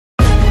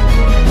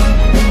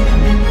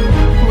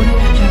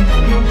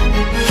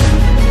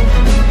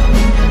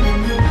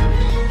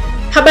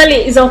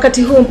Habari za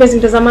wakati huu mpenzi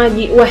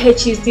mtazamaji wa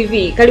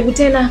HTV. Karibu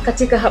tena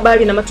katika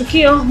habari na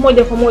matukio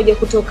moja kwa moja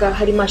kutoka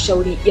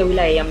halmashauri ya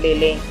wilaya ya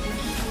MLELE.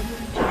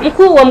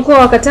 Mkuu wa mkoa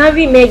wa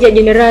KATAVI MEJA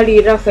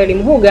JENERALI RAPHAEL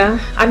MUHUGA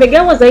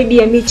amegawa zaidi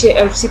ya miche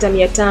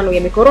 6500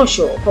 ya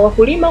mikorosho kwa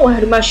wakulima wa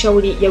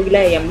halmashauri ya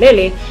wilaya ya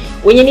MLELE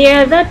wenye nia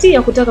ya dhati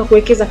ya kutaka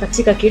kuwekeza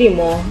katika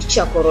kilimo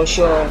cha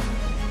korosho.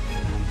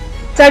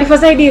 Taarifa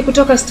zaidi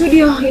kutoka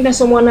studio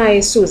inasomwa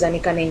naye Susan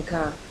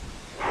Kanenka.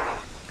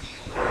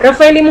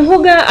 RAPHAEL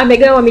MUHUGA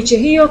amegawa miche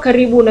hiyo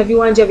karibu na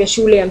viwanja vya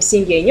shule ya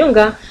msingi ya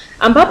Inyonga,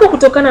 ambapo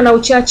kutokana na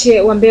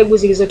uchache wa mbegu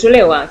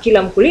zilizotolewa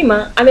kila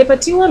mkulima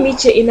amepatiwa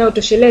miche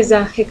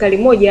inayotosheleza hekari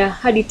 1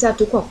 hadi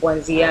 3 kwa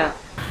kuanzia.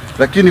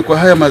 Lakini kwa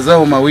haya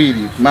mazao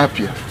mawili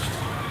mapya,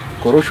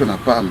 korosho na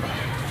pamba,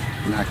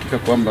 na hakika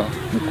kwamba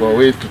mkoa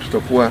wetu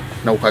tutakuwa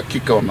na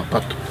uhakika wa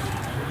mapato.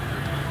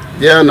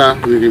 Jana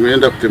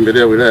nilimeenda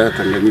kutembelea wilaya ya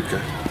Tanganyika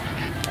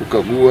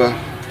kukagua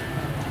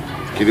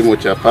kilimo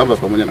cha pamba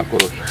pamoja na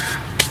korosho.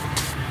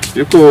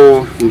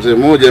 Yuko mzee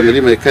mmoja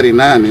amelima hekari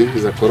 8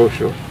 za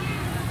korosho.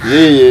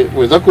 Yeye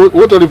wenzako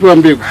wote walipewa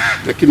mbegu,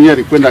 lakini yeye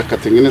alikwenda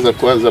akatengeneza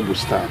kwanza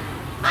bustani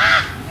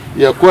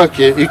ya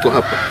kwake iko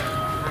hapa.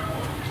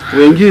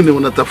 Wengine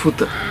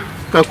wanatafuta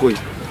kako hiyo,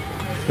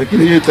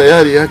 lakini yeye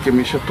tayari yake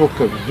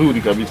imeshatoka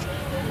vizuri kabisa.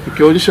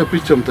 Ukionyesha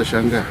picha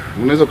mtashangaa.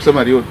 Unaweza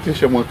kusema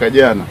aliotesha mwaka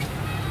jana,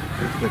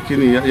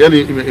 lakini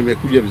yani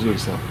imekuja vizuri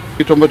sana.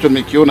 Kitu ambacho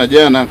nimekiona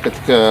jana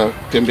katika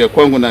tembea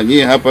kwangu na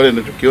nyie hapa leo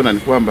ninachokiona ni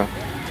kwamba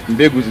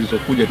mbegu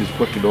zilizokuja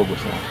zilikuwa kidogo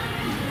sana.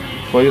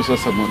 Kwa hiyo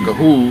sasa mwaka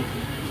huu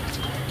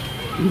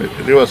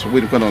leo asubuhi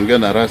nilikuwa naongea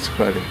na rasi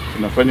pale,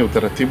 tunafanya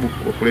utaratibu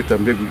wa kuleta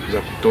mbegu za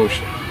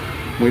kutosha.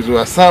 Mwezi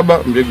wa 7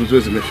 mbegu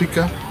zote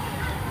zimefika.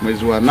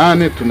 Mwezi wa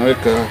 8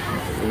 tunaweka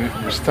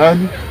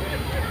bustani.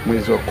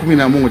 Mwezi wa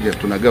 11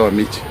 tunagawa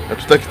miche.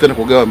 Hatutaki tena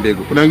kugawa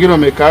mbegu. Kuna wengine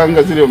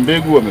wamekaanga zile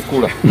mbegu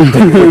wamekula.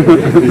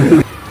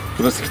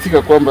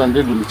 Tunasikitika kwamba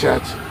mbegu ni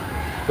chache,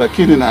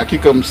 lakini na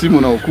hakika msimu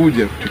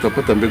unaokuja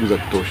tutapata mbegu za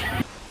kutosha.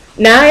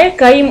 Naye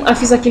kaimu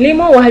afisa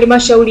kilimo wa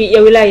halmashauri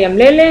ya wilaya ya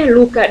MLELE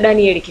Luka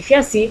Daniel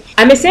Kifyasi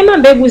amesema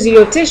mbegu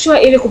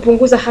zilioteshwa ili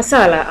kupunguza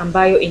hasara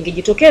ambayo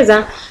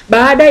ingejitokeza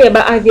baada ya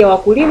baadhi ya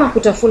wakulima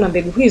kutafuna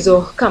mbegu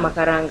hizo kama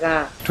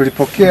karanga.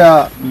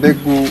 Tulipokea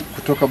mbegu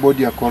kutoka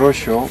bodi ya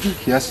korosho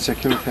kiasi cha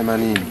kilo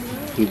 80.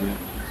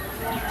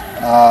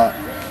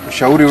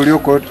 Ushauri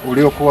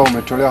uliokuwa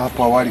umetolewa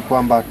hapo awali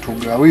kwamba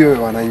tugawiwe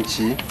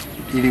wananchi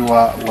ili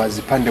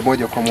wazipande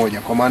moja kwa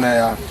moja kwa maana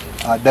ya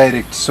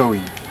direct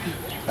sowing.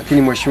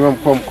 Lakini Mheshimiwa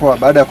Mkuu wa Mkoa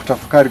baada ya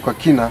kutafakari kwa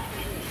kina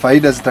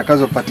faida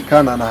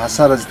zitakazopatikana na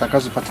hasara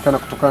zitakazopatikana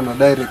kutokana na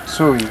direct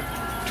sowing,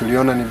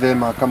 tuliona ni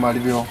vema kama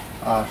alivyo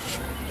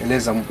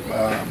eleza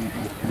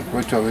mkuu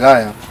wetu wa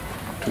wilaya,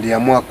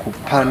 tuliamua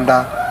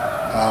kupanda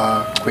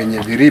kwenye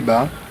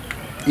viriba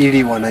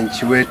ili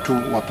wananchi wetu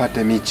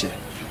wapate miche.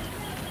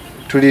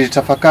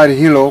 Tulitafakari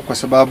hilo kwa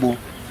sababu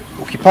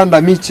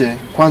ukipanda miche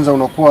kwanza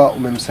unakuwa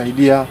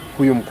umemsaidia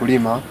huyu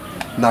mkulima,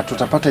 na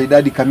tutapata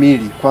idadi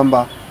kamili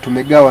kwamba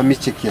tumegawa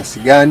miche kiasi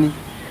gani,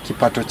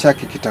 kipato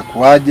chake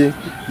kitakuwaje,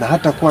 na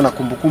hata kuwa na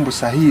kumbukumbu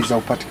sahihi za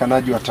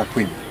upatikanaji wa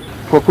takwimu.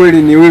 Kwa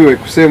kweli ni wewe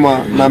kusema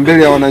na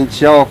mbele ya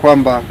wananchi hao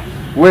kwamba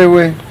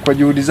wewe kwa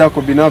juhudi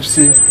zako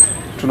binafsi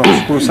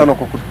tunakushukuru sana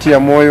kwa kutia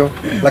moyo,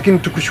 lakini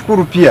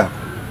tukushukuru pia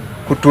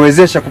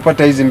kutuwezesha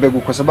kupata hizi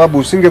mbegu, kwa sababu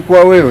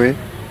usingekuwa wewe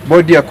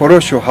bodi ya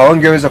korosho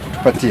hawangeweza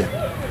kutupatia.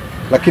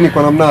 Lakini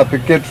kwa namna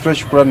pekee tutoe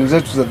shukrani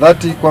zetu za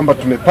dhati kwamba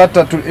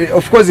tumepata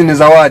of course ni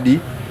zawadi,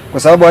 kwa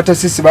sababu hata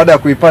sisi baada ya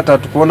kuipata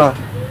hatukuona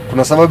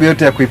kuna sababu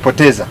yote ya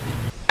kuipoteza.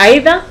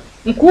 Aidha,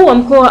 mkuu wa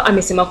mkoa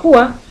amesema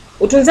kuwa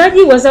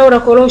utunzaji wa zao la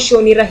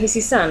korosho ni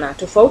rahisi sana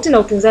tofauti na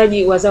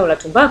utunzaji wa zao la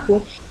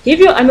tumbaku,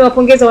 hivyo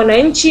amewapongeza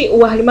wananchi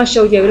wa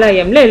halmashauri ya wilaya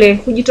ya MLELE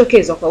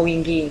kujitokeza kwa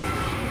wingi.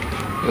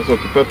 Sasa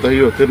ukipata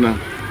hiyo tena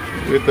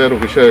tayari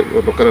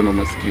ukishaondokana na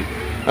umaskini.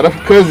 Alafu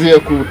kazi ya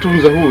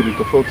kutunza huu ni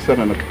tofauti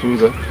sana na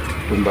kutunza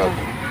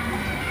tumbaku.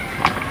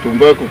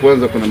 Tumbaku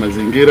kwanza kuna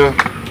mazingira,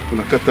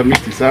 unakata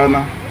miti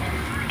sana,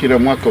 kila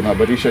mwaka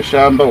unabadilisha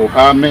shamba,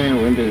 uhame,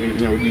 uende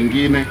eneo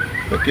jingine,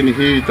 lakini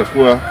hii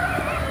itakuwa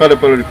pale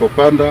pale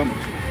ulipopanda,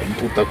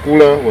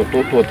 utakula,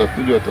 watoto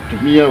watakuja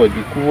watatumia,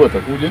 wajukuu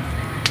watakuja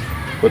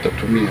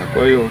watatumia.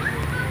 Kwa hiyo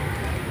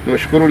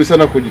niwashukuru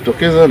sana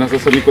kujitokeza, na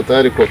sasa niko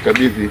tayari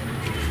kuwakabidhi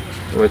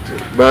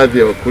baadhi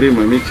ya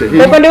wakulima miche hii.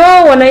 Kwa upande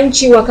wao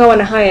wananchi wakawa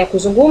na haya ya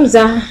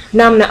kuzungumza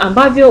namna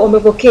ambavyo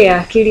wamepokea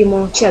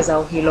kilimo cha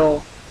zao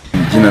hilo.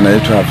 Jina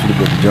naitwa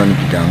John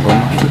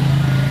Pigangoma.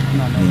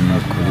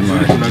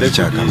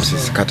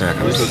 Kata ya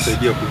Kamsisi.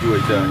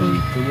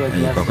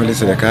 Kwa kweli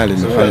serikali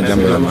imefanya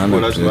jambo la maana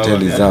kutuletea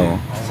hili zao.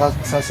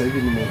 Sasa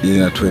hivi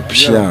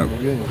inatuepusha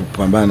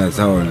kupambana na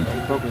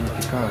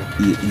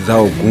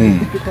zao gumu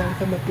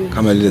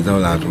kama lile zao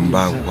la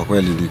tumbaku. Kwa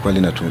kweli lilikuwa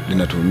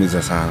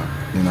linatuumiza sana.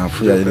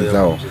 Ninafuya hili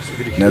zao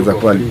inaweza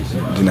kuwa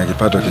lina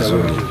kipato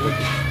kizuri.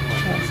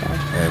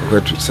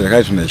 Kwetu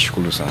serikali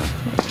tunaishukuru sana.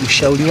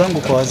 Ushauri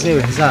wangu kwa wazee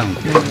wenzangu,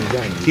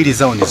 hili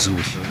zao ni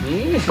zuri.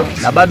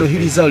 Na bado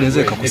hili zao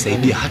linaweza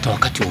kukusaidia hata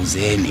wakati wa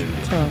uzeeni.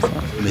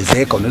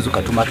 Umezeeka unaweza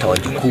kutuma hata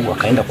wajukuu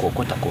wakaenda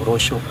kuokota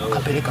korosho,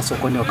 ukapeleka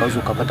sokoni wakauza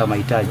ukapata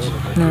mahitaji.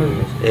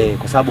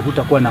 Kwa sababu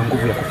hutakuwa na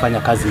nguvu ya kufanya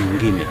kazi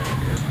nyingine.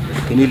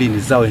 Lakini hili ni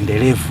zao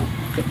endelevu,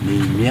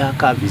 ni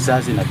miaka,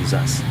 vizazi na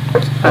vizazi.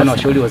 Kwa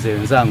washauri wazee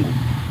wenzangu,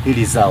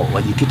 hili zao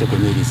wajikite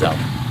kwenye hili zao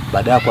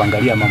baada ya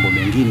kuangalia mambo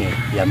mengine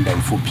ya muda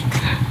mfupi.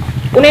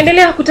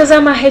 Unaendelea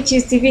kutazama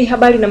HTV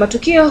habari na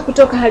matukio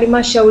kutoka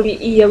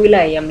halmashauri ya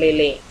wilaya ya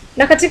MLELE.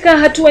 Na katika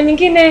hatua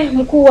nyingine,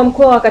 mkuu wa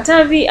mkoa wa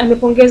Katavi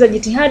amepongeza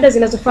jitihada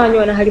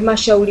zinazofanywa na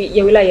halmashauri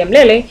ya wilaya ya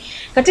MLELE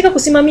katika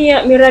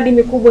kusimamia miradi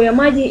mikubwa ya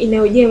maji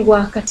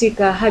inayojengwa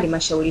katika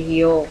halmashauri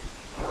hiyo.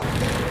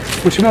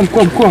 Mheshimiwa mkuu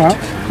wa mkoa,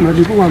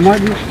 mradi huu wa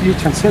maji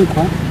cha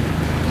Senkwa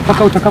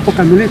mpaka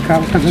utakapokamilika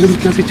utagharimu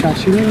kiasi cha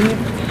shilingi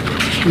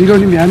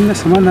milioni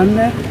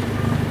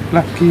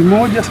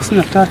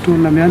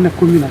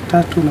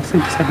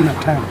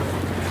 484,133,413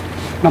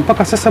 na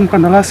mpaka sasa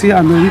mkandarasi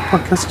amelipwa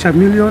kiasi cha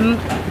milioni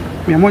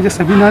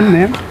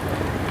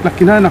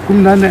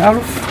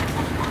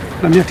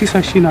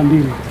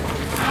 174,814,922.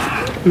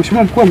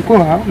 Mheshimiwa mkuu wa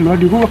mkoa,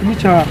 mradi huu wa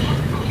kijiji cha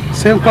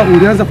Senkwa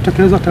ulianza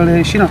kutekelezwa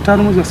tarehe 25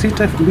 mwezi wa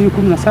 6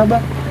 2017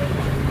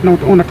 na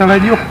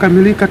unatarajiwa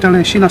kukamilika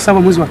tarehe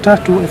 27 mwezi wa 3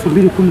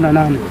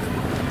 2018.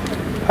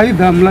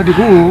 Aidha, mradi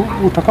huu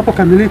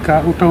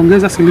utakapokamilika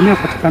utaongeza asilimia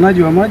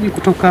upatikanaji wa maji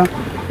kutoka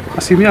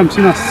asilimia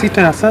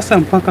 56 ya sasa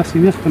mpaka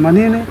asilimia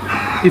 80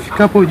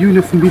 ifikapo Juni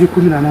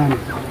 2018.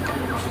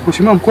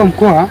 Mheshimiwa mkuu wa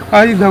mkoa,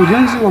 aidha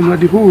ujenzi wa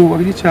mradi huu wa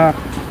kijiji cha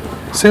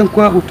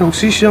Senkwa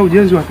utahusisha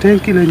ujenzi wa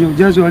tenki lenye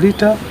ujazo wa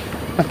lita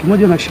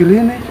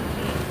 120,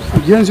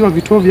 ujenzi wa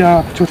vituo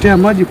vya kuchotea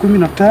maji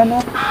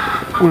 15,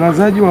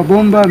 ulazaji wa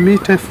bomba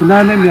mita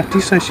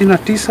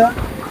 8,929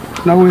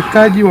 na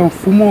uwekaji wa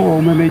mfumo wa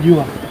umeme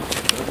jua.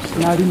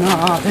 Na lina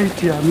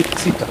height ya mita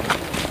 6.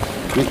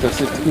 Mita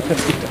 6.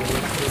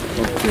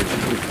 Okay.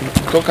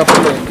 Kutoka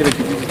pale kile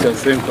kijiji cha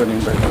Senkwa ni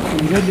mbali.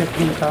 Zaidi ya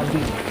kilomita 2.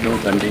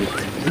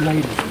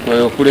 Zaidi. Kwa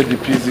hiyo kule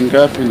DP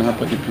zingapi na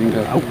hapa DP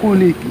ngapi? Huko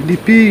ni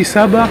DP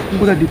 7,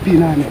 kule DP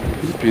 8.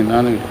 DP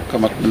 8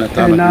 kama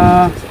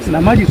 15.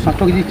 Na maji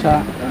tunatoka kijiji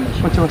cha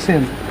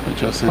Waseme.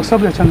 Kwa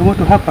sababu ya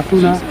changamoto hapa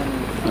tuna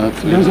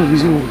vyanzo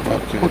vizuri.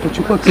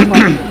 Utachukua kisima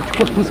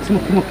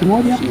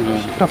kimoja,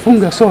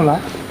 tutafunga sola,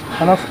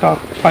 alafu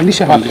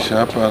tutapandisha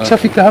hapa.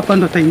 Kishafika hapa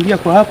ndo taingia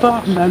kwa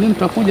hapa na nini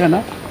tutakuja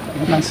na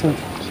sola.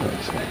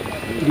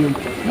 Ndio.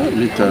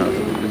 Lita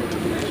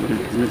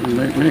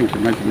mengi.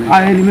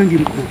 Ni mengi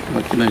mkuu.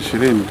 Makina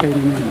 20.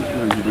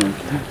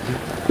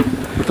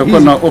 Utakuwa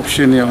na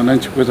option ya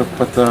wananchi kuweza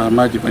kupata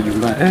maji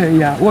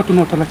majumbani. Huwa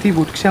tuna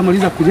utaratibu,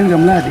 tukishamaliza kujenga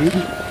mradi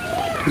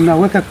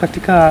tunaweka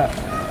katika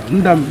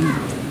muda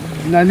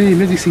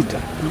miezi 6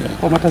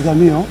 kwa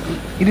matazamio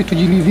ili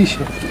tujiridhishe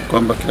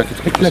kwamba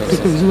kila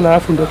kitu vizuri,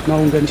 alafu ndio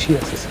tunaunganishia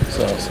sasa.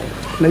 Sawa.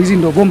 Na hizi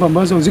ndio bomba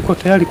ambazo ziko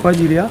tayari kwa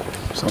ajili ya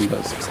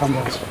kusambaza.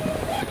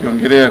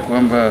 Tukiongelea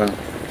kwamba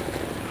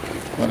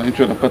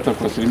wananchi wanapata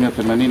kwa asilimia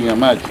 80 ya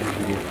maji.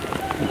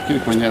 Nafikiri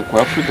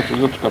kwa Afrika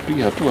tunaweza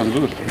tukapiga hatua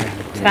nzuri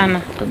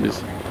sana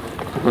kabisa.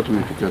 Tutakuwa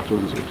tumepiga hatua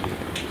nzuri.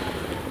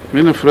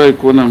 Mimi nafurahi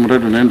kuona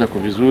mradi unaenda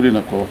kwa vizuri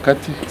na kwa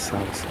wakati.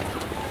 Sawa.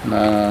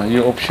 Na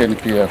hiyo option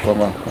pia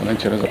kwamba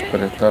wananchi wanaweza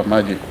kupata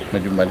maji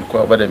majumbani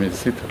kwao baada ya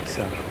miezi 6.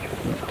 Sawa.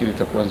 Nafikiri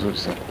itakuwa nzuri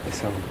sana.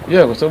 Sawa.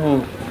 Kwa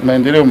sababu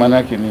maendeleo maana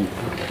yake ni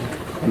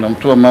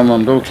unamtoa mama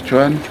ndoo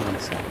kichwani.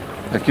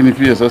 Lakini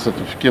pia sasa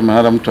tufikie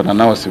mahala mtu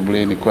ananawa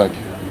sebuleni kwake.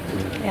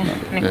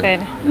 Ni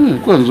kweli.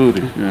 Kwa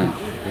nzuri.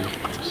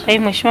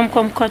 Mheshimiwa mkuu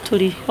wa mkoa,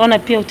 tuliona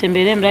pia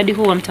utembelee mradi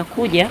huu wa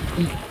Mtakuja,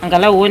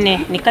 angalau uone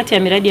ni kati ya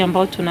miradi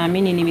ambayo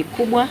tunaamini ni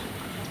mikubwa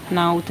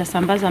na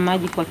utasambaza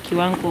maji kwa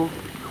kiwango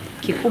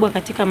kikubwa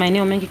katika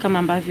maeneo mengi kama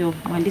ambavyo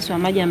mhandisi wa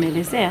maji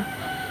ameelezea.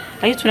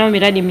 Lakini tunao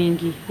miradi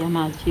mingi ya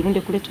maji.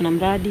 Irunde kule tuna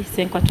mradi,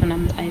 Senkwa tuna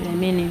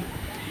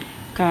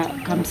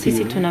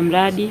Kamsisi tuna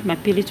mradi,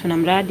 Mapili tuna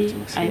mradi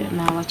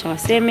na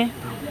Waseme.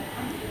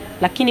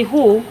 Lakini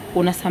huu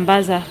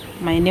unasambaza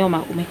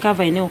maeneo,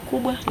 umekava eneo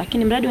kubwa,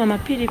 lakini mradi wa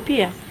Mapili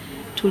pia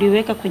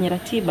tuliweka kwenye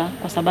ratiba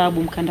kwa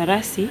sababu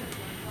mkandarasi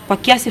kwa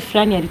kiasi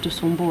fulani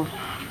alitusumbua.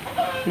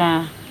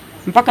 Na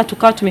mpaka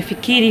tukawa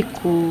tumefikiri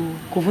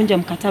kuvunja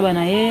mkataba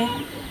na yeye,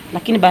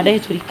 lakini baadaye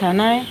tulikaa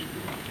naye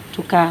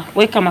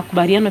tukaweka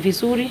makubaliano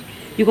vizuri,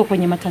 yuko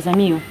kwenye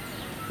matazamio.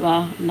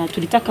 Na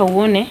tulitaka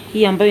uone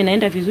hii ambayo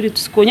inaenda vizuri,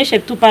 tusikuonyeshe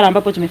tu pale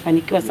ambapo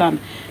tumefanikiwa sana,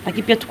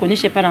 lakini pia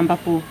tukuonyeshe pale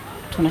ambapo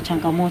tuna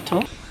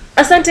changamoto.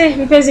 Asante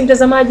mpenzi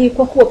mtazamaji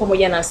kwa kuwa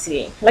pamoja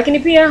nasi. Lakini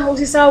pia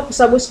usisahau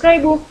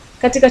kusubscribe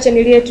katika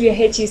chaneli yetu ya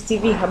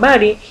HTV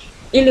Habari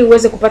ili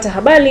uweze kupata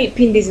habari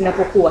pindi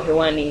zinapokuwa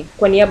hewani.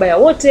 Kwa niaba ya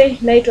wote,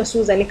 naitwa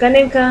Susan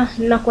Kanenka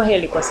na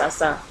kwaheri kwa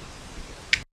sasa.